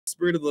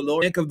Spirit of the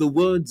Lord, neck of the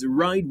woods,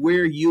 right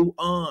where you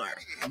are.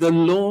 The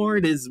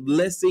Lord is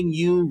blessing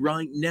you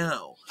right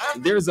now.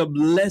 There's a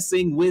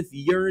blessing with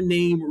your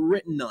name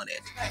written on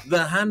it.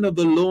 The hand of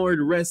the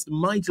Lord rests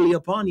mightily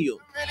upon you.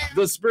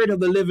 The Spirit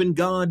of the living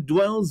God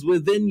dwells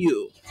within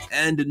you,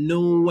 and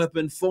no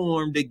weapon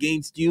formed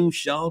against you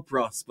shall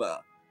prosper.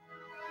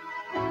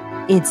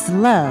 It's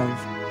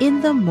Love in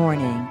the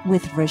Morning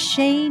with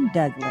Rushane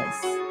Douglas.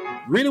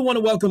 Really want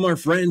to welcome our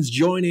friends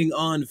joining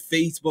on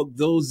Facebook,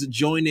 those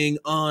joining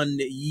on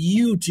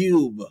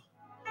YouTube.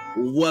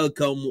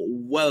 Welcome,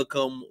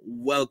 welcome,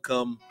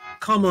 welcome.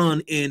 Come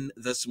on in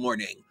this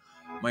morning.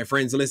 My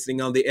friends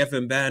listening on the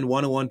FM band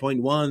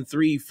 101.1,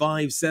 3,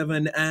 5,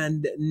 7,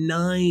 and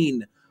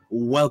 9.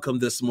 Welcome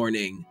this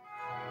morning.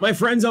 My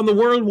friends on the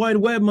World Wide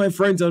Web, my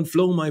friends on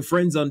Flow, my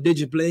friends on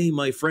Digiplay,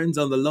 my friends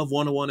on the Love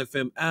 101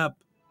 FM app.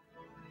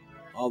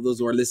 All those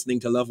who are listening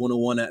to Love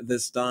 101 at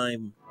this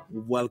time,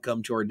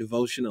 welcome to our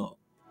devotional.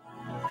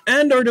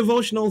 And our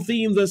devotional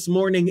theme this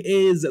morning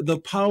is the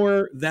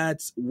power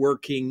that's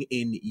working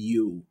in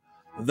you.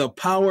 The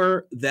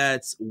power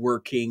that's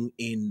working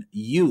in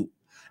you.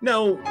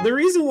 Now, the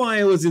reason why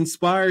I was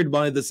inspired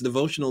by this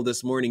devotional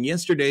this morning,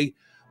 yesterday,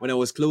 when I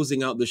was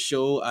closing out the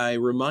show, I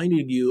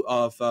reminded you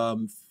of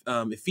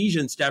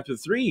Ephesians chapter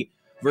 3,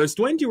 verse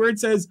 20, where it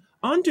says,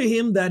 "Unto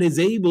him that is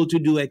able to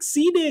do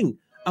exceeding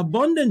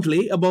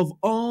abundantly above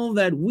all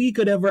that we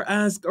could ever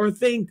ask or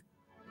think."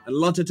 A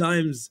lot of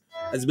times,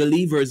 as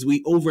believers,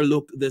 we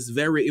overlook this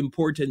very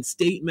important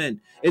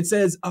statement. It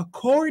says,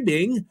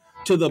 according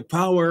to the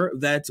power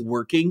that's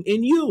working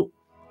in you.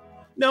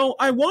 Now,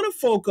 I want to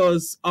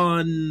focus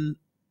on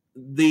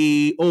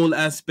the whole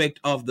aspect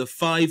of the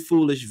 5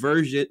 foolish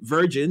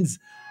virgins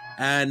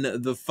and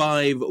the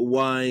 5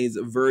 wise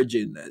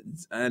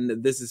virgins.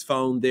 And this is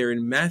found there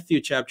in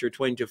Matthew chapter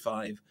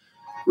 25.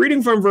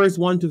 Reading from verse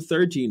 1 to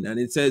 13. And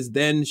it says,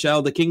 "Then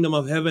shall the kingdom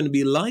of heaven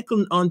be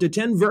likened unto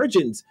 10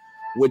 virgins,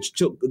 which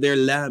took their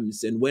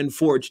lamps and went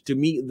forth to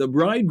meet the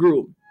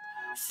bridegroom.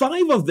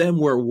 5 of them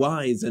were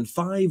wise, and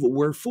 5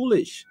 were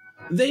foolish.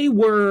 They that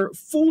were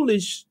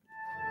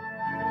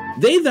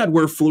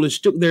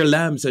foolish took their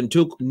lamps and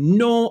took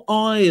no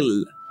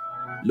oil."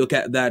 Look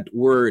at that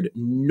word,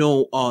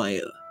 no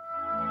oil.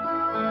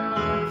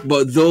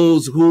 "But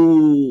those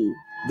who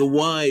the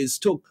wise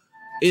took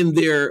in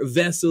their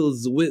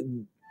vessels with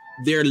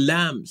their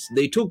lamps."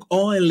 They took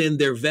oil in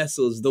their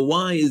vessels. The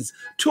wise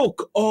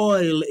took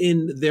oil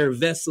in their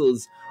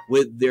vessels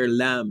with their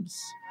lamps.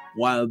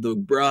 While the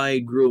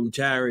bridegroom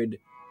tarried,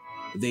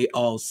 they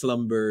all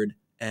slumbered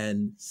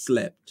and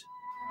slept.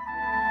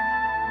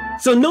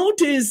 So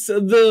notice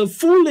the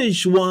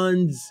foolish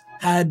ones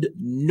had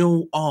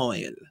no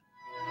oil.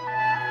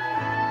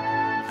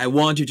 I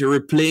want you to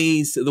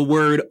replace the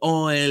word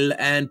oil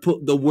and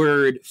put the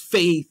word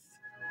faith.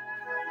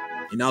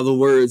 In other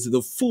words,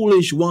 the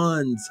foolish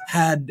ones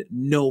had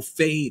no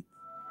faith.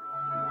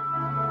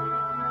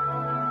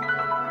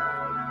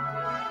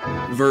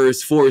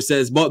 Verse 4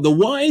 says, "But the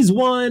wise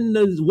one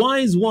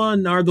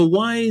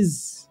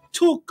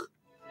took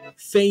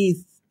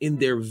faith in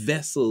their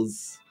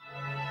vessels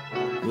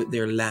with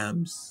their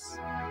lamps."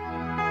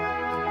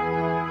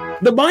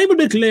 The Bible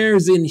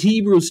declares in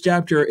Hebrews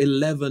chapter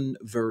 11,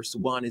 verse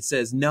 1, it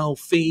says, "Now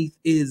faith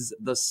is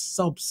the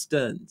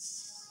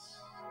substance."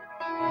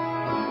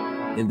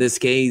 In this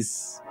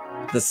case,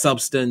 the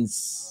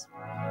substance,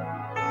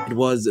 it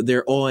was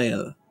their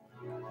oil.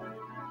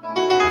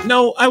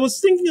 Now, I was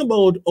thinking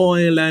about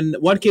oil, and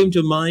what came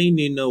to mind,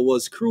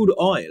 was crude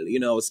oil.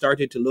 I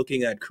started to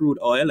looking at crude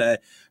oil. I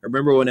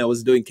remember when I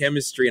was doing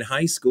chemistry in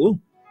high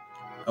school,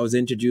 I was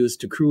introduced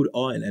to crude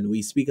oil, and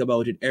we speak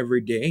about it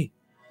every day.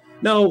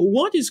 Now,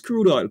 what is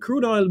crude oil?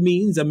 Crude oil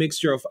means a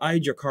mixture of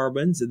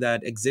hydrocarbons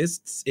that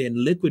exists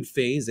in liquid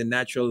phase in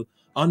natural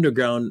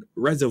underground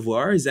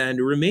reservoirs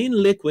and remain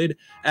liquid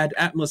at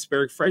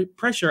atmospheric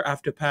pressure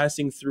after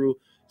passing through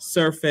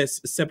surface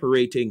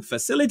separating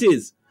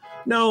facilities.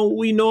 Now,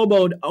 we know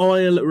about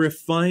oil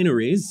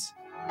refineries.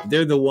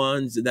 They're the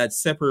ones that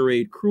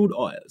separate crude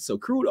oil. So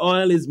crude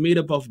oil is made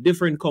up of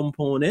different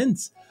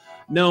components.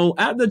 Now,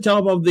 at the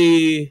top of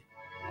the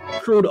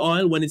crude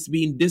oil, when it's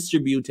being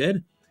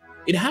distributed,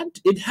 it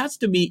has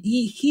to be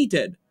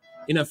heated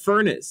in a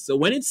furnace. So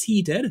when it's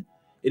heated,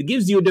 it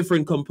gives you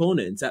different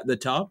components at the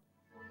top.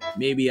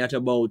 Maybe at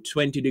about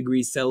 20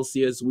 degrees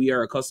Celsius, we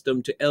are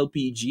accustomed to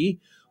LPG,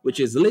 which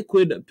is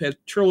liquid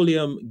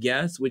petroleum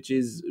gas, which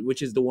is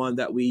the one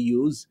that we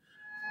use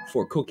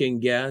for cooking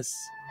gas.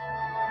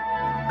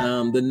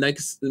 The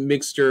next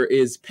mixture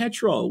is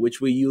petrol,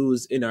 which we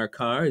use in our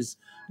cars,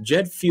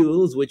 jet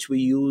fuels, which we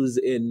use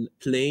in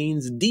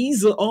planes,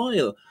 diesel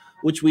oil,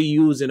 which we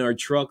use in our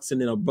trucks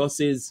and in our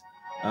buses,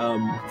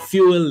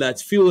 fuel,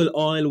 that's fuel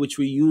oil, which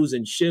we use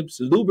in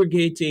ships,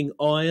 lubricating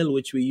oil,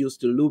 which we use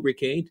to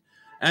lubricate.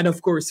 And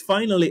of course,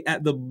 finally,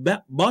 at the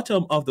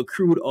bottom of the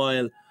crude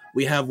oil,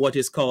 we have what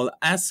is called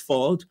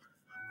asphalt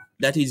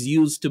that is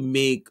used to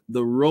make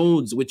the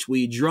roads which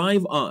we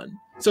drive on.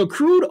 So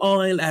crude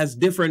oil has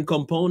different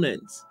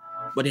components,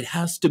 but it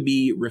has to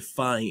be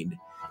refined.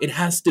 It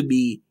has to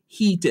be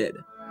heated.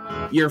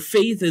 Your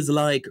faith is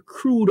like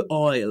crude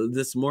oil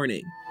this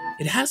morning.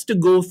 It has to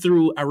go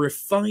through a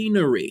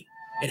refinery.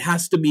 It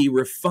has to be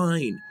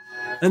refined.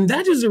 And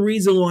that is the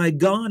reason why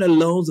God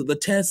allows the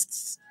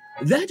tests.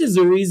 That is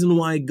the reason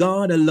why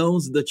God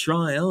allows the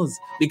trials,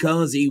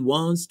 because He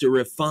wants to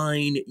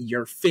refine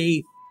your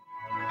faith.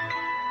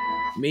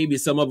 Maybe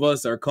some of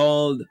us are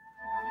called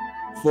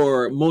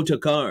for motor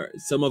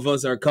cars. Some of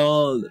us are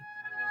called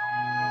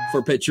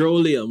for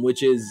petroleum,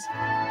 which is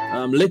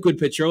liquid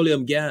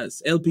petroleum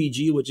gas,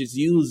 LPG, which is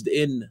used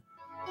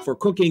for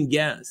cooking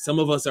gas. Some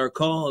of us are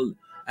called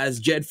as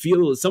jet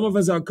fuel. Some of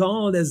us are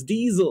called as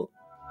diesel.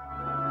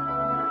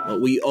 But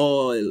we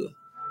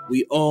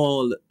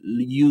all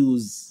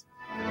use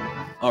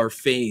our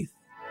faith.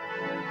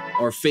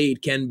 Our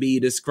faith can be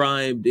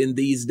described in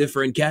these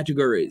different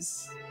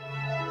categories.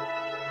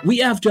 We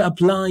have to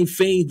apply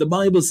faith. The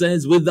Bible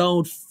says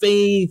without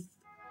faith,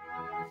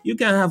 you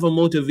can't have a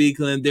motor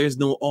vehicle and there's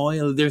no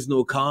oil, there's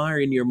no car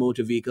in your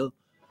motor vehicle.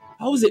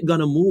 How is it going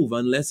to move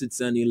unless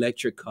it's an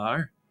electric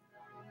car?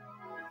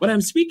 But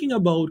I'm speaking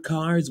about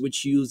cars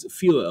which use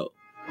fuel.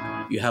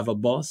 You have a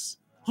bus.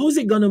 How is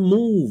it going to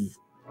move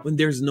when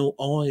there's no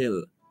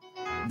oil?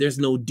 There's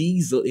no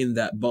diesel in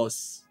that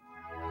bus.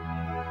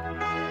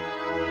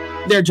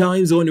 There are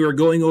times when we're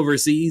going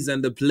overseas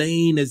and the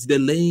plane is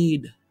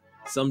delayed.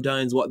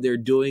 Sometimes what they're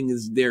doing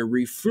is they're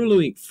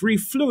fueling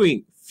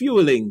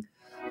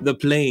the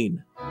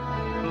plane.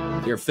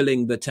 They're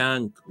filling the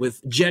tank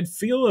with jet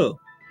fuel.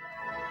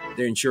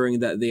 They're ensuring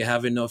that they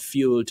have enough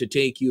fuel to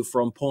take you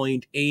from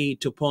point A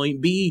to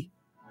point B.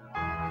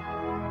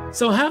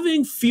 So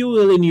having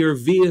fuel in your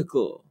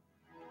vehicle,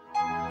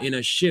 in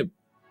a ship,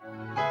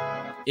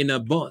 in a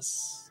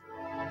bus,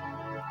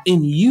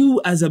 in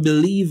you as a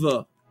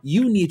believer,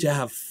 you need to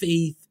have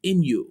faith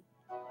in you.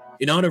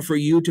 In order for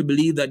you to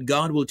believe that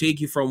God will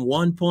take you from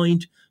one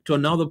point to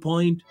another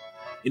point,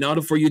 in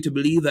order for you to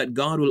believe that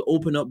God will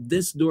open up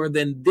this door,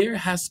 then there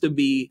has to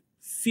be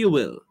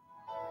fuel.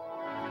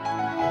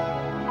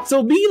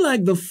 So be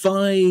like the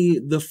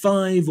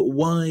five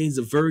wise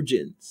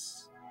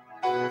virgins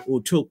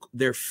who took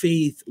their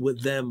faith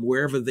with them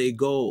wherever they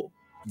go.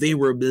 They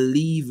were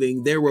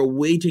believing, they were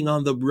waiting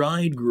on the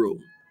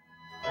bridegroom.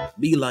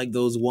 Be like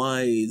those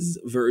wise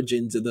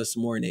virgins this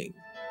morning.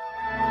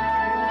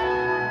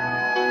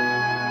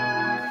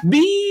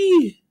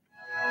 Be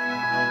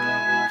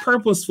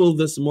purposeful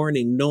this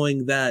morning,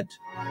 knowing that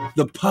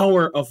the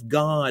power of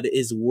God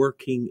is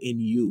working in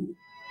you.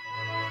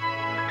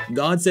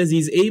 God says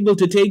He's able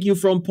to take you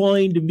from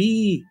point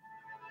B,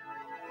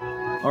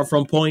 or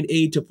from point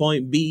A to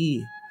point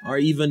B, or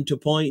even to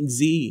point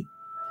Z.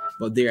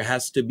 But there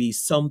has to be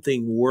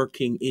something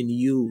working in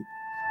you.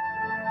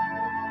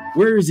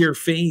 Where is your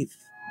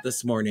faith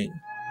this morning?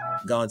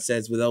 God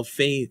says, without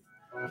faith,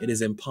 it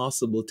is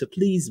impossible to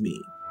please me.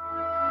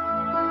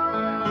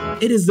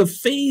 It is the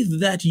faith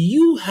that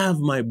you have,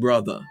 my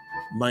brother,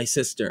 my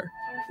sister,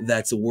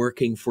 that's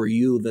working for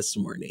you this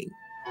morning.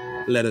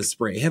 Let us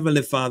pray.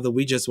 Heavenly Father,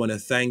 we just want to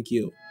thank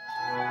you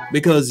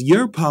because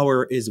your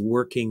power is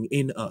working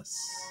in us.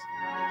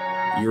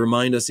 You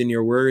remind us in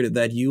your word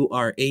that you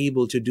are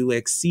able to do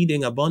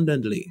exceeding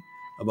abundantly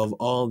above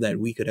all that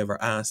we could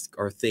ever ask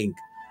or think.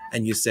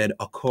 And you said,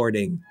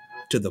 according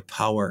to the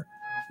power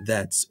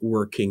that's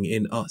working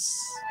in us.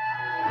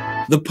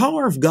 The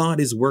power of God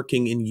is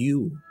working in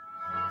you.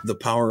 The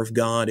power of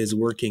God is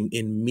working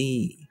in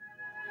me.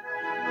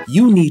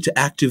 You need to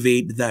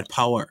activate that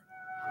power.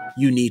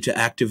 You need to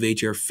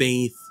activate your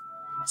faith.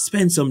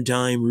 Spend some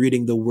time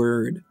reading the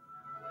word.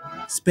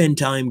 Spend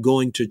time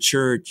going to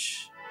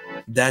church.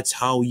 That's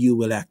how you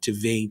will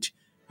activate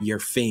your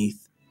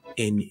faith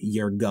in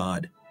your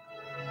God.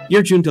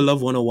 You're tuned to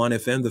Love 101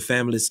 FM, the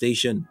family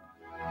station.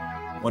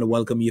 I want to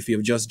welcome you. If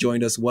you've just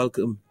joined us,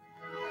 welcome.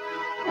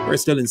 We're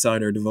still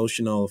inside our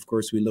devotional. Of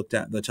course, we looked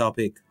at the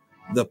topic,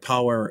 the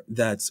power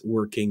that's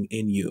working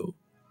in you.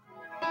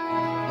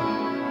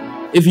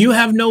 If you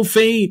have no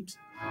faith,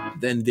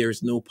 then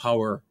there's no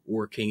power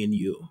working in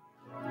you.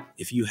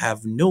 If you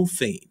have no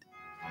faith,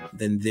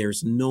 then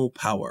there's no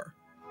power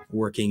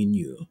working in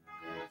you.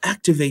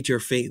 Activate your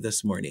faith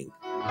this morning.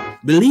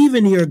 Believe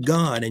in your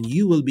God and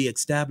you will be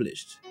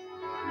established.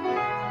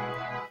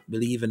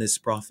 Believe in His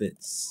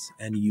prophets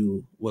and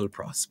you will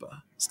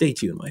prosper. Stay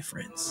tuned, my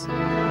friends.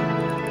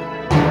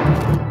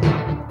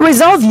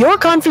 Resolve your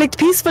conflict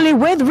peacefully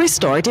with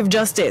restorative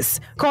justice.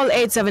 Call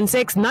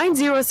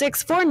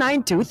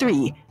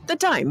 876-906-4923. The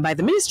time by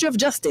the Ministry of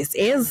Justice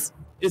is...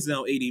 It's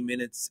now 18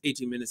 minutes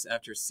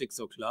after 6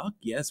 o'clock.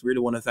 Yes, really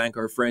want to thank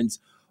our friends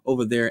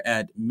over there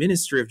at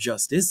Ministry of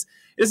Justice.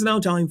 It's now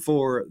time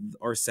for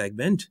our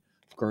segment.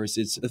 Of course,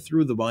 it's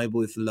Through the Bible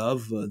with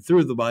Love.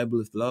 Through the Bible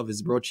with Love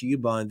is brought to you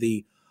by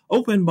the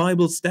Open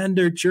Bible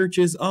Standard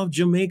Churches of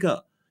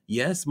Jamaica.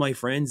 Yes, my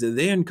friends,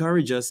 they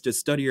encourage us to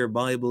study our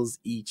Bibles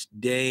each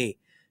day.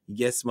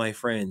 Yes, my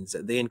friends,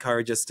 they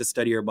encourage us to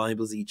study our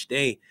Bibles each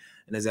day.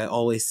 And as I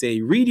always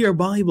say, read your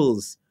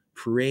Bibles,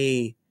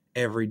 pray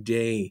every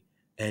day,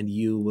 and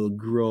you will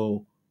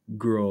grow.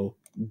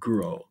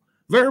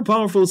 Very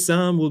powerful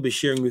psalm we'll be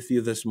sharing with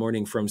you this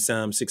morning from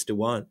Psalm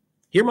 61.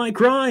 Hear my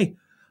cry,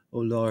 O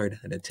Lord,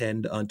 and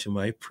attend unto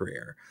my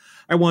prayer.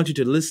 I want you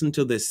to listen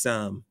to this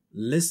psalm.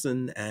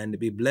 Listen and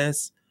be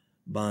blessed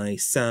by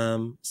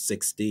Psalm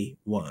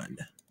 61.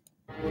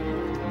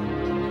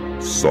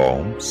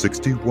 Psalm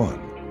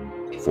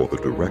 61 for the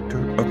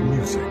director of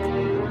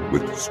music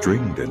with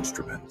stringed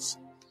instruments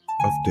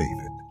of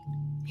David.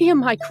 Hear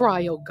my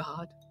cry, O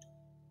God.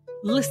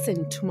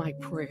 Listen to my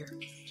prayer.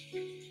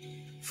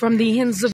 From the ends of